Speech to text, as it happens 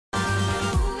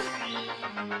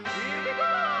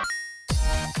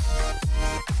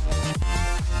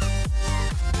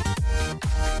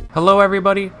Hello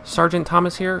everybody, Sergeant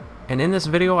Thomas here, and in this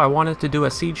video I wanted to do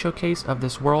a seed showcase of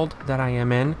this world that I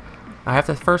am in. I have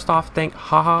to first off thank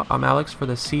Alex for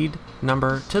the seed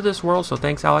number to this world, so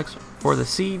thanks Alex for the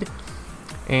seed.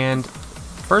 And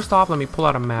first off, let me pull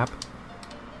out a map.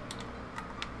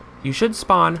 You should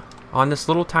spawn on this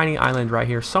little tiny island right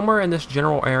here, somewhere in this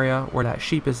general area where that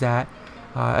sheep is at.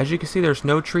 As you can see, there's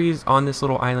no trees on this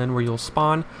little island where you'll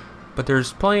spawn, but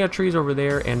there's plenty of trees over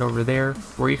there and over there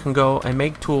where you can go and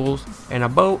make tools and a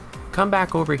boat. Come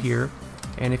back over here,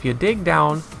 and if you dig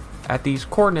down at these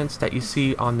coordinates that you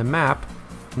see on the map,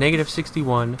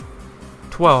 -61,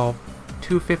 12,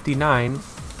 259,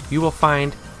 you will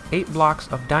find 8 blocks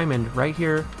of diamond right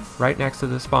here, right next to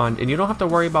the spawn. And you don't have to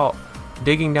worry about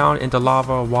digging down into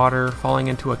lava, water, falling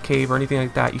into a cave or anything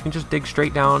like that. You can just dig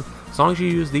straight down as long as you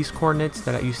use these coordinates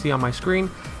that you see on my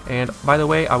screen. And by the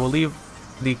way, I will leave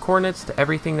the coordinates to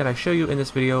everything that I show you in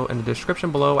this video in the description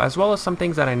below, as well as some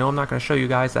things that I know I'm not going to show you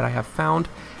guys that I have found,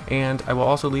 and I will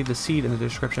also leave the seed in the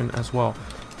description as well.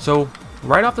 So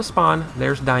right off the spawn,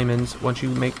 there's diamonds once you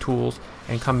make tools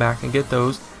and come back and get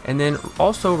those. And then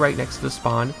also right next to the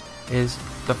spawn is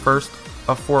the first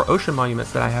of 4 ocean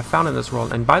monuments that I have found in this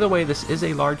world. And by the way, this is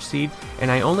a large seed,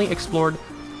 and I only explored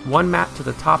one map to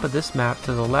the top of this map,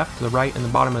 to the left, to the right, and the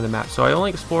bottom of the map. So I only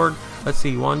explored, let's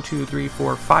see, 1, 2, 3,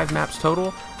 4, 5 maps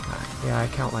total. Yeah, I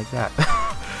count like that.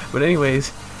 But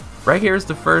anyways, right here is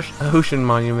the first ocean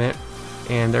monument,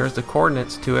 and there's the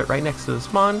coordinates to it right next to the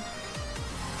spawn.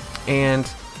 And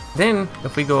then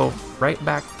if we go right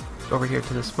back over here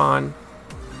to the spawn,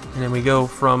 and then we go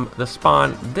from the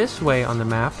spawn this way on the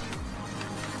map,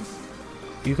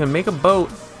 you can make a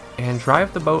boat and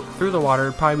drive the boat through the water.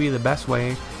 It'd probably be the best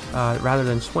way rather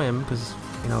than swim, because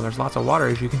you know there's lots of water,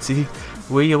 as you can see.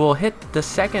 We will hit the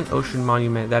second ocean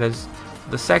monument that is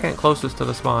the second closest to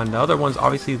the spawn. The other one's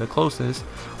obviously the closest.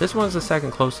 This one's the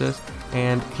second closest,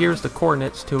 and here's the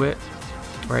coordinates to it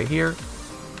right here.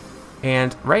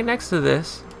 And right next to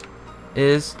this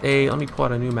is a, let me pull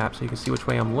out a new map so you can see which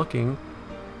way I'm looking.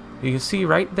 You can see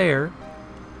right there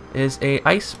is a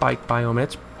ice spike biome.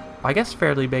 It's, I guess,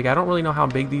 fairly big. I don't really know how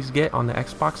big these get on the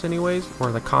Xbox anyways,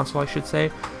 or the console I should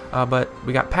say, but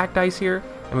we got packed ice here,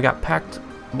 and we got packed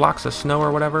blocks of snow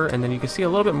or whatever, and then you can see a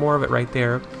little bit more of it right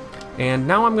there. And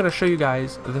now I'm going to show you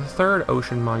guys the third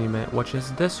ocean monument, which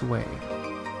is this way.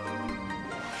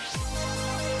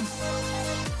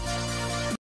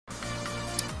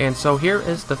 And so here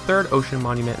is the third ocean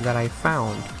monument that I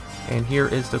found, and here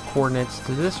is the coordinates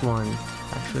to this one.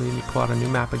 Actually, let me pull out a new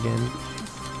map again.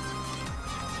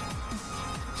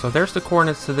 So there's the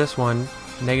coordinates to this one,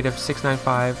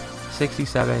 -695,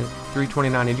 67,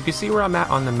 329, and you can see where I'm at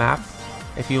on the map.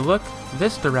 If you look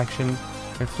this direction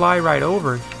and fly right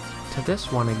over to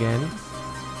this one again,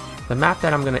 the map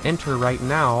that I'm going to enter right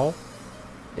now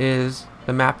is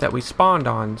the map that we spawned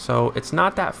on. So it's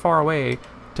not that far away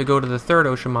to go to the third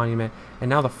ocean monument. And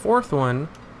now the fourth one,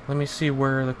 let me see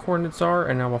where the coordinates are,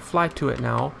 and I will fly to it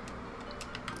now.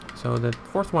 So the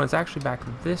fourth one is actually back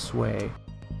this way.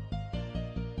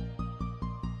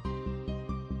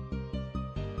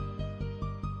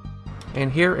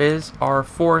 And here is our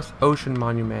fourth ocean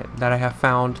monument that I have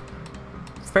found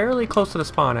fairly close to the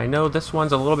spawn. I know this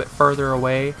one's a little bit further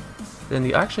away than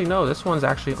the, actually no, this one's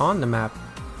actually on the map.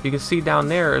 You can see down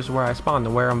there is where I spawned,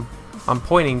 where I'm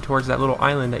pointing towards that little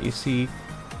island that you see.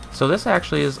 So this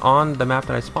actually is on the map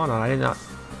that I spawned on. I did not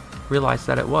realize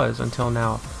that it was until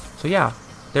now. So yeah,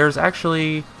 there's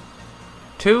actually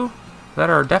 2 that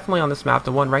are definitely on this map.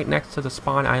 The one right next to the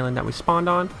spawn island that we spawned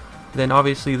on, then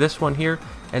obviously this one here,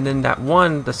 and then that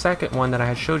one, the second one that I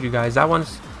had showed you guys, that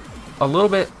one's a little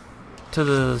bit to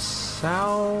the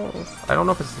south. I don't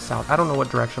know if it's the south. I don't know what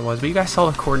direction it was, but you guys saw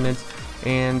the coordinates,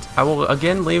 and I will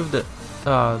again leave the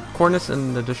coordinates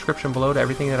in the description below to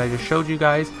everything that I just showed you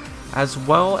guys, as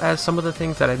well as some of the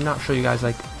things that I did not show you guys.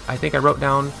 Like, I think I wrote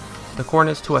down the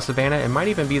coordinates to a Savanna. It might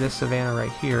even be this Savanna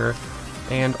right here,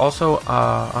 and also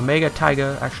a mega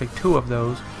Taiga, actually 2 of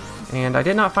those. And I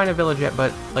did not find a village yet,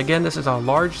 but again, this is a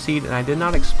large seed, and I did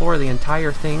not explore the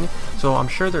entire thing, so I'm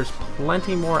sure there's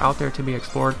plenty more out there to be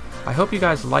explored. I hope you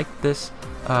guys liked this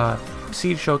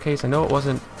seed showcase. I know it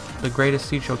wasn't the greatest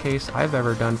seed showcase I've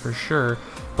ever done for sure,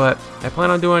 but I plan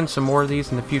on doing some more of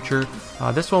these in the future.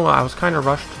 This one, I was kind of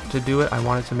rushed to do it. I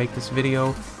wanted to make this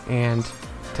video, and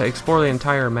to explore the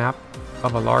entire map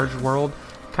of a large world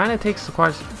kind of takes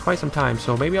quite some time,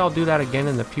 so maybe I'll do that again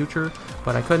in the future,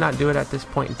 but I could not do it at this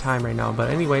point in time right now. But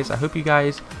anyways, I hope you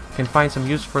guys can find some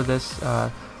use for this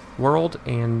world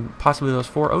and possibly those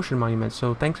 4 ocean monuments.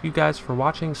 So thanks you guys for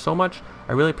watching so much.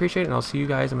 I really appreciate it, and I'll see you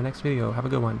guys in my next video. Have a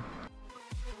good one.